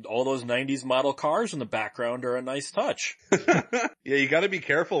it's like all those 90s model cars in the background are a nice touch. Yeah, you gotta be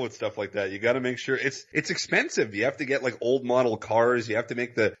careful with stuff like that. You gotta make sure it's expensive. You have to get like old model cars. You have to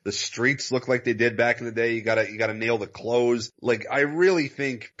make the streets look like they did back in the day. You gotta nail the clothes. Like, I really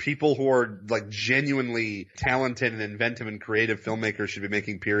think people who are like genuinely talented and inventive and creative filmmakers should be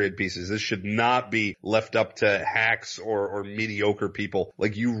making period pieces. This should not be left up to hacks or mediocre people.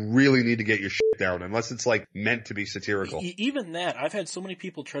 Like, you really need to get your shit down, unless it's like meant to be satirical. Even that, I've had so many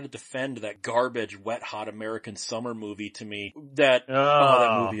people try to defend that garbage Wet Hot American Summer movie to me that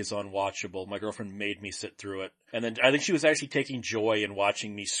movie is unwatchable. My girlfriend made me sit through it. And then I think she was actually taking joy in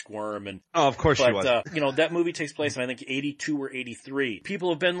watching me squirm. And of course she was. That movie takes place in I think 82 or 83. People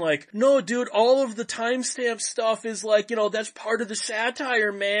have been like, no dude, all of the timestamp stuff is like, that's part of the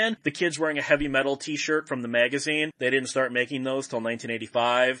satire, man. The kid's wearing a Heavy Metal t-shirt from the magazine. They didn't start making those till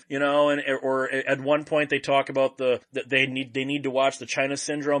 1985, or at one point they talk about they need to watch the China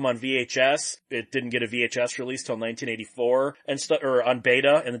Syndrome on VHS. It didn't get a VHS release till 1984 or on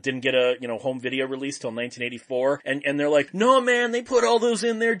beta, and it didn't get a, home video release till 1984. And they're like, no man, they put all those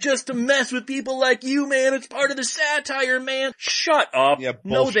in there just to mess with people like you, man. It's part of the satire, man. Shut up. Yeah,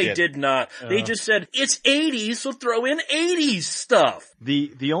 no, they did not. They just said, it's 80s, so throw in 80s stuff.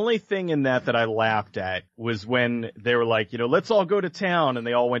 The only thing in that I laughed at was when they were like, let's all go to town, and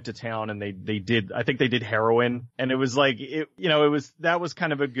they all went to town, and they did, I think they did heroin, and it was like, that was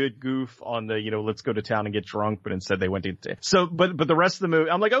kind of a good goof on the, let's go to town and get drunk, but instead they went to, so, but the rest of the movie,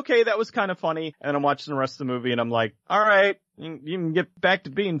 I'm like, okay, that was kind of funny, and I'm watching the rest of the movie, and I'm like, all right, you can get back to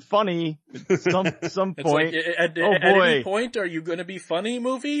being funny at some point. Like, at any point, are you going to be funny,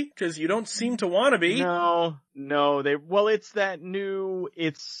 movie? Because you don't seem to want to be. No, it's that new,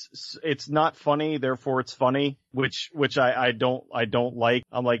 it's not funny, therefore it's funny, which I don't like.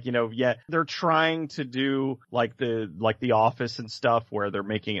 I'm like, they're trying to do like the Office and stuff where they're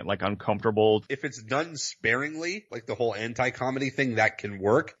making it like uncomfortable. If it's done sparingly, like the whole anti-comedy thing, that can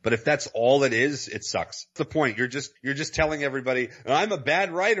work. But if that's all it is, it sucks. That's the point. You're just telling everybody, I'm a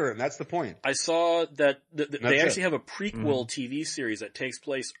bad writer, and that's the point. I saw that they actually have a prequel TV series that takes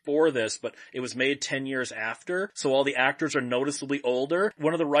place for this, but it was made 10 years after, so all the actors are noticeably older.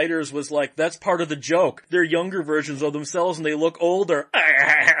 One of the writers was like, that's part of the joke. They're younger versions of themselves and they look older.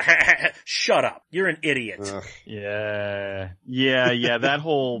 Shut up. You're an idiot. Yeah. That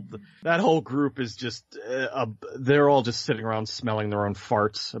whole group is just, they're all just sitting around smelling their own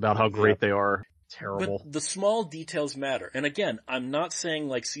farts about how great they are. Terrible. But the small details matter. And again, I'm not saying,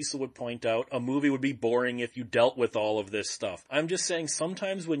 like Cecil would point out, a movie would be boring if you dealt with all of this stuff. I'm just saying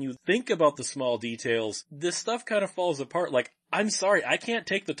sometimes when you think about the small details, this stuff kind of falls apart. Like, I'm sorry, I can't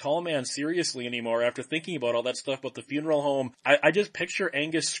take the tall man seriously anymore after thinking about all that stuff about the funeral home. I just picture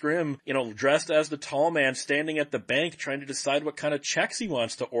Angus Scrimm, dressed as the tall man standing at the bank trying to decide what kind of checks he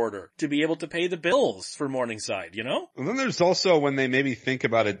wants to order to be able to pay the bills for Morningside, And then there's also when they maybe think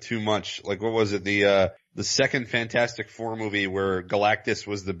about it too much, like what was it, the second Fantastic Four movie where Galactus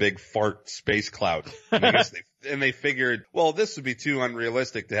was the big fart space cloud. And they figured, well, this would be too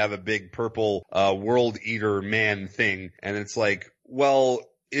unrealistic to have a big purple, world eater man thing. And it's like, well,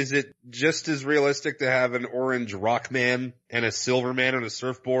 is it just as realistic to have an orange rock man and a silver man on a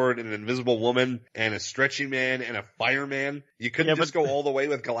surfboard and an invisible woman and a stretching man and a fireman. You couldn't just go all the way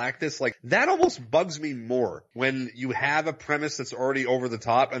with Galactus. Like, that almost bugs me more when you have a premise that's already over the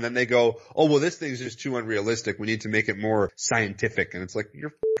top and then they go, oh, well, this thing's just too unrealistic. We need to make it more scientific. And it's like,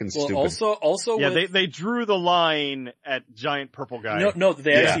 you're fucking stupid. Also, yeah, they drew the line at giant purple guy. No,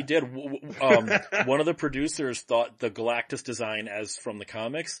 they actually did. One of the producers thought the Galactus design, as from the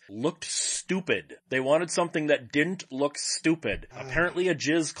comics, looked stupid. They wanted something that didn't look stupid. Apparently a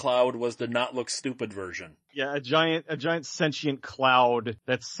jizz cloud was the not look stupid version. Yeah, a giant sentient cloud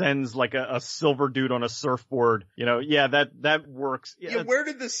that sends like a silver dude on a surfboard. You know, yeah, that works. Yeah, where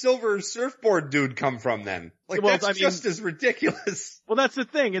did the silver surfboard dude come from then? Like, well, that's just as ridiculous. Well, that's the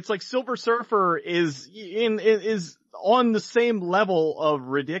thing. It's like Silver Surfer is on the same level of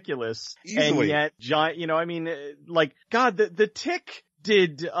ridiculous. Easily. And yet giant, you know, I mean, like, God, the Tick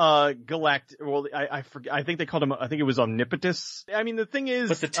did Galactus, well, I forget, I think they called him, I think it was Omnipotus. I mean, the thing is,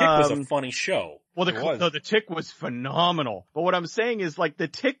 but the Tick was a funny show. Well, the Tick was phenomenal. But what I'm saying is, like, the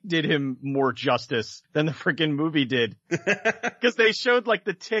Tick did him more justice than the freaking movie did. Cause they showed, like,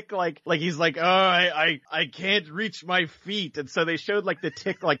 the Tick, like he's like, oh, I can't reach my feet. And so they showed, like, the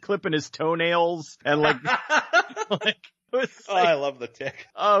Tick, like, clipping his toenails and, like, I love the Tick.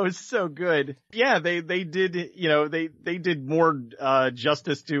 Oh, it's so good. Yeah, they did, you know, they did more,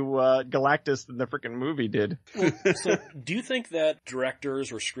 justice to, Galactus than the freaking movie did. Well, so do you think that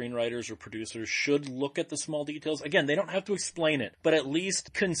directors or screenwriters or producers should look at the small details? Again, they don't have to explain it, but at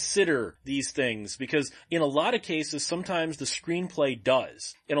least consider these things, because in a lot of cases, sometimes the screenplay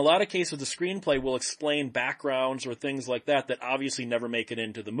does. In a lot of cases, the screenplay will explain backgrounds or things like that obviously never make it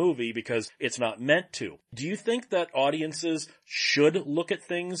into the movie because it's not meant to. Do you think that audiences should look at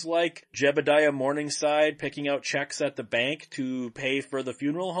things like Jebediah Morningside picking out checks at the bank to pay for the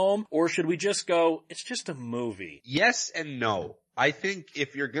funeral home? Or should we just go, it's just a movie? Yes and no. I think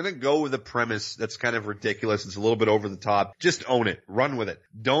if you're gonna go with a premise that's kind of ridiculous, it's a little bit over the top, just own it. Run with it.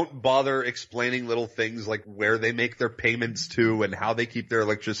 Don't bother explaining little things like where they make their payments to and how they keep their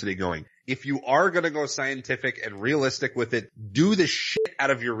electricity going. If you are gonna go scientific and realistic with it, do the shit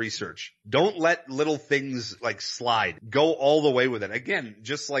out of your research. Don't let little things like slide. Go all the way with it. Again,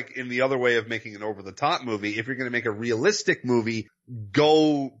 just like in the other way of making an over-the-top movie, if you're gonna make a realistic movie,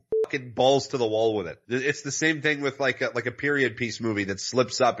 go fucking balls to the wall with it. It's the same thing with like a period piece movie that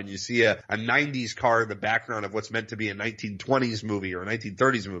slips up and you see a 90s car in the background of what's meant to be a 1920s movie or a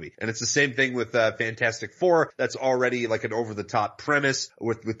 1930s movie. And it's the same thing with Fantastic Four. That's already like an over-the-top premise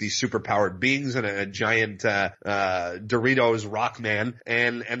with these superpowered beings and a giant Doritos rock man.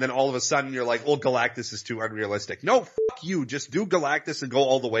 And then all of a sudden you're like, oh, Galactus is too unrealistic. No, fuck you. Just do Galactus and go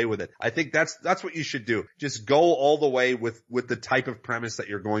all the way with it. I think that's what you should do. Just go all the way with the type of premise that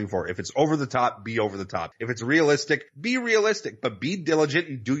you're going for. If it's over the top, be over the top. If it's realistic, be realistic, but be diligent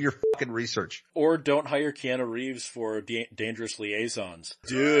and do your fucking research. Or don't hire Keanu Reeves for Dangerous Liaisons.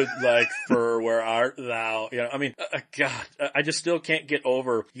 Dude, like, for Where Art Thou? You know, I mean, God, I just still can't get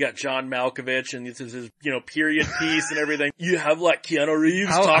over, you got John Malkovich and this is his, you know, period piece and everything. You have like Keanu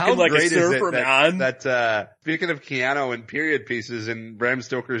Reeves talking like a surfer man. Speaking of Keanu and period pieces in Bram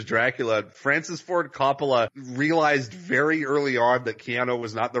Stoker's Dracula, Francis Ford Coppola realized very early on that Keanu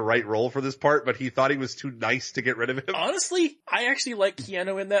was not the right role for this part, but he thought he was too nice to get rid of him. Honestly, I actually like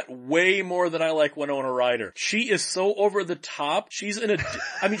Keanu in that way more than I like Winona Ryder. She is so over the top. She's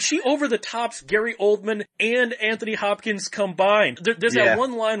she over the tops Gary Oldman and Anthony Hopkins combined. There's that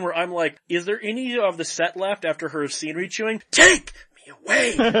one line where I'm like, is there any of the set left after her scenery chewing? Take me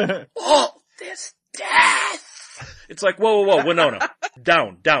away. All this death. It's like, whoa, Winona.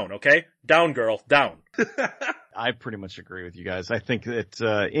 Down, okay? Down, girl, down. I pretty much agree with you guys. I think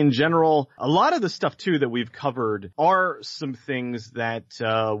that, in general, a lot of the stuff too that we've covered are some things that,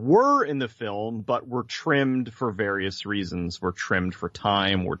 were in the film, but were trimmed for various reasons. Were trimmed for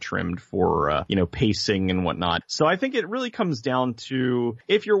time, were trimmed for, pacing and whatnot. So I think it really comes down to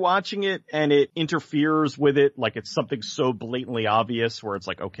if you're watching it and it interferes with it, like it's something so blatantly obvious where it's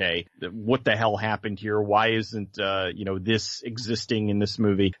like, okay, what the hell happened here? Why isn't, this existing in this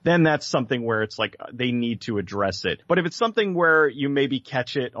movie? Then that's something where it's like they need to address it. But if it's something where you maybe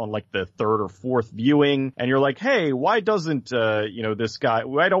catch it on like the third or fourth viewing and you're like, hey, why doesn't, this guy,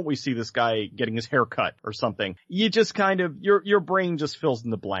 why don't we see this guy getting his hair cut or something? You just kind of, your brain just fills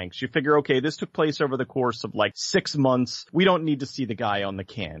in the blanks. You figure, okay, this took place over the course of like 6 months. We don't need to see the guy on the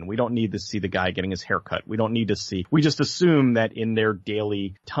can. We don't need to see the guy getting his hair cut. We don't need to see, we just assume that in their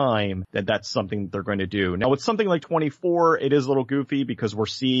daily time that that's something they're going to do. Now with something like 24, it is a little goofy because we're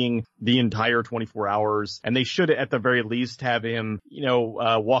seeing the entire 24 hours. And they should at the very least have him,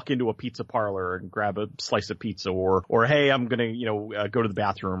 walk into a pizza parlor and grab a slice of pizza or hey, I'm going to, go to the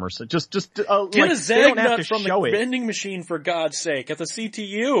bathroom or so. Just get a Zagnut from the vending machine for God's sake at the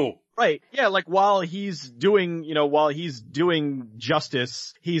CTU. Right. Yeah. Like while he's doing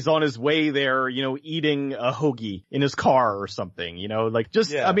justice, he's on his way there, eating a hoagie in his car or something,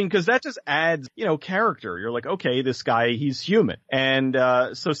 cause that just adds, character. You're like, okay, this guy, he's human. And,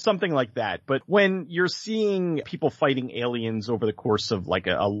 so something like that. But when you're seeing people fighting aliens over the course of like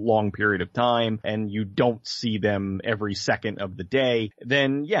a long period of time and you don't see them every second of the day,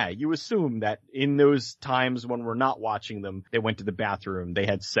 then yeah, you assume that in those times when we're not watching them, they went to the bathroom, they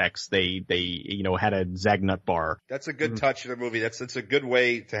had sex, they had a Zagnut bar. That's a good touch in a movie. That's a good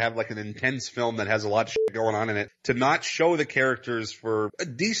way to have like an intense film that has a lot of shit going on in it. To not show the characters for a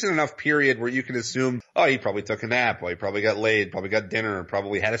decent enough period where you can assume, oh, he probably took a nap, or he probably got laid, probably got dinner,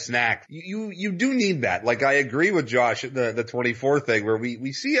 probably had a snack. You do need that. Like I agree with Josh at the 24 thing where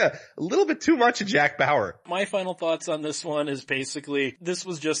we see a little bit too much of Jack Bauer. My final thoughts on this one is basically this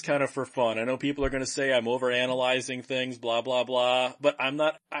was just kind of for fun. I know people are going to say I'm overanalyzing things, blah blah blah, but I'm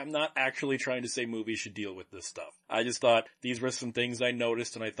not actually trying to say movies should deal with this stuff. I just thought these were some things I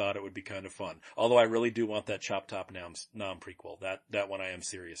noticed and I thought it would be kind of fun. Although I really do want that Chop Top Nom prequel. That one I am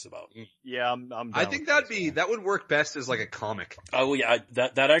serious about. Yeah, I'm I think that would work best as like a comic. Oh yeah,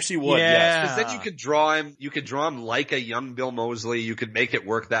 that actually would. Yeah. Yes. Because then you could draw him like a young Bill Moseley. You could make it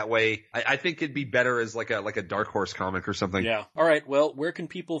work that way. I think it'd be better as like a Dark Horse comic or something. Yeah. All right. Well, where can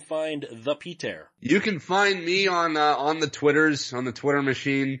people find the Peter? You can find me on the Twitters, on the Twitter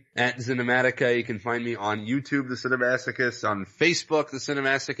machine at Cinematica. You can find me on YouTube, The Cinemasochist, on Facebook, The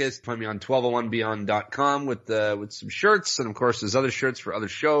Cinemasochist. Find me on 1201beyond.com with some shirts. And of course, there's other shirts for other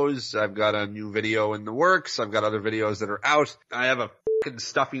shows. I've got a new video in the works. I've got other videos that are out. I have a fucking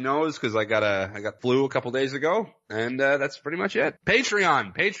stuffy nose because I got flu a couple days ago. And that's pretty much it.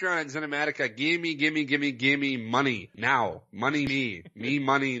 Patreon and Cinematica. Gimme money. Now. Money me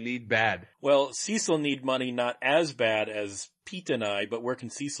money need bad. Well, Cecil need money not as bad as Pete and I, but where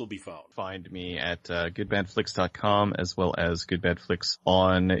can Cecil be found? Find me at goodbadflix.com as well as goodbadflix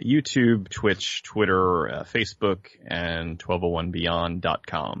on YouTube, Twitch, Twitter, Facebook, and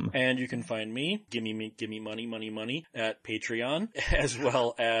 1201beyond.com. And you can find me, gimme money at Patreon, as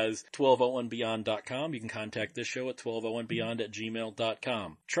well as 1201beyond.com. You can contact this show at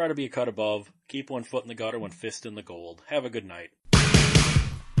 1201beyond@gmail.com. Try to be a cut above. Keep one foot in the gutter, one fist in the gold. Have a good night.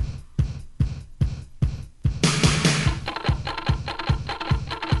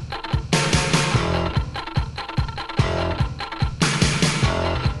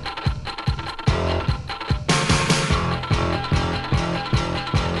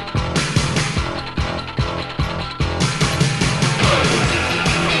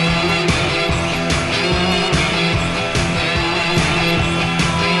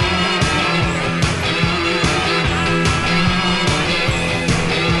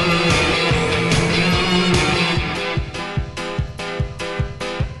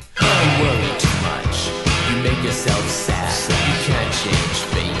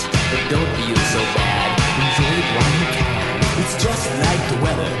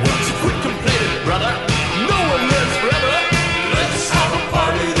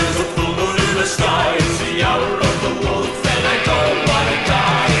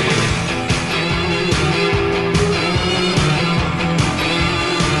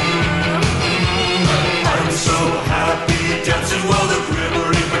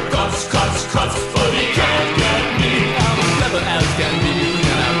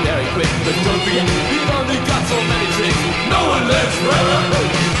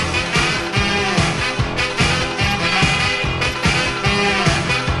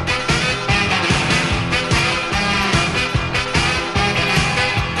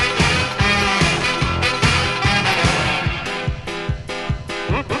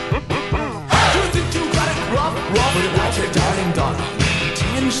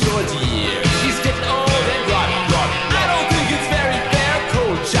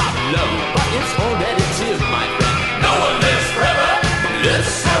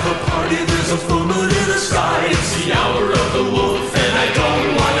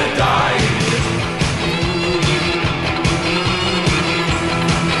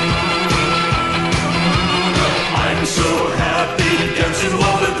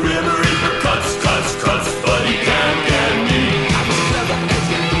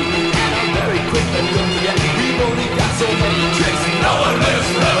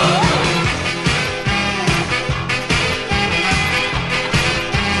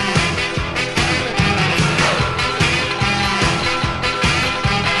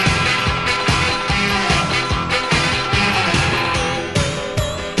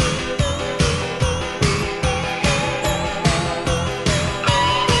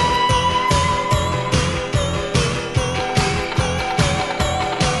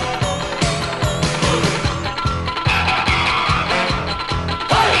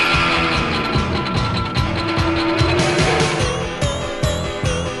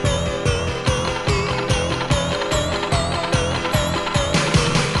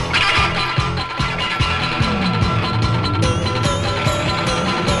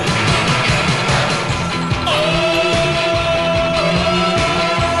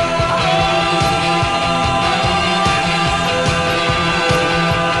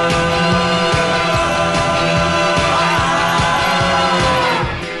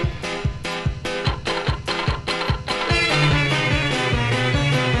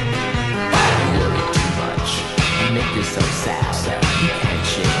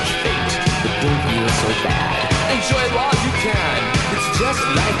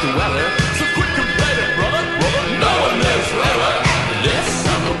 the weather. So quick and play it, brother, brother. No one lives forever. This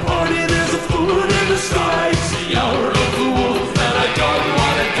summer party, there's a fool in the sky. It's the hour of the wolf, and I don't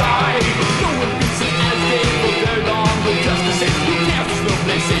want to die. No one beats an Aztec for very long, but just the same, you can't, there's no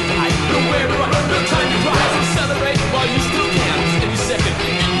place safe to hide. Nowhere to run, no time to rise and celebrate while you still can. Any second,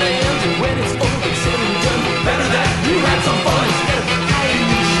 it may end, and when it's over, it's said and done. Better that you had some fun instead of hiding in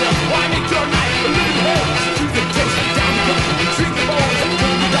the shell. Why make your night a living hell? Truth and taste it down the gut, drink the bones and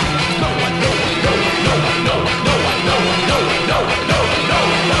turn the dot. No one, no one, no one, no one, no one, no one, no one, no one, no one, no one, no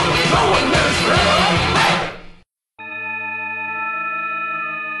one, no one, no one lives forever.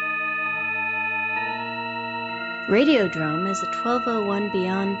 Radiodrome is a 1201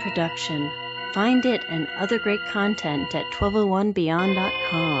 Beyond production. Find it and other great content at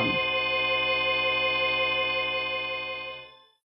 1201beyond.com.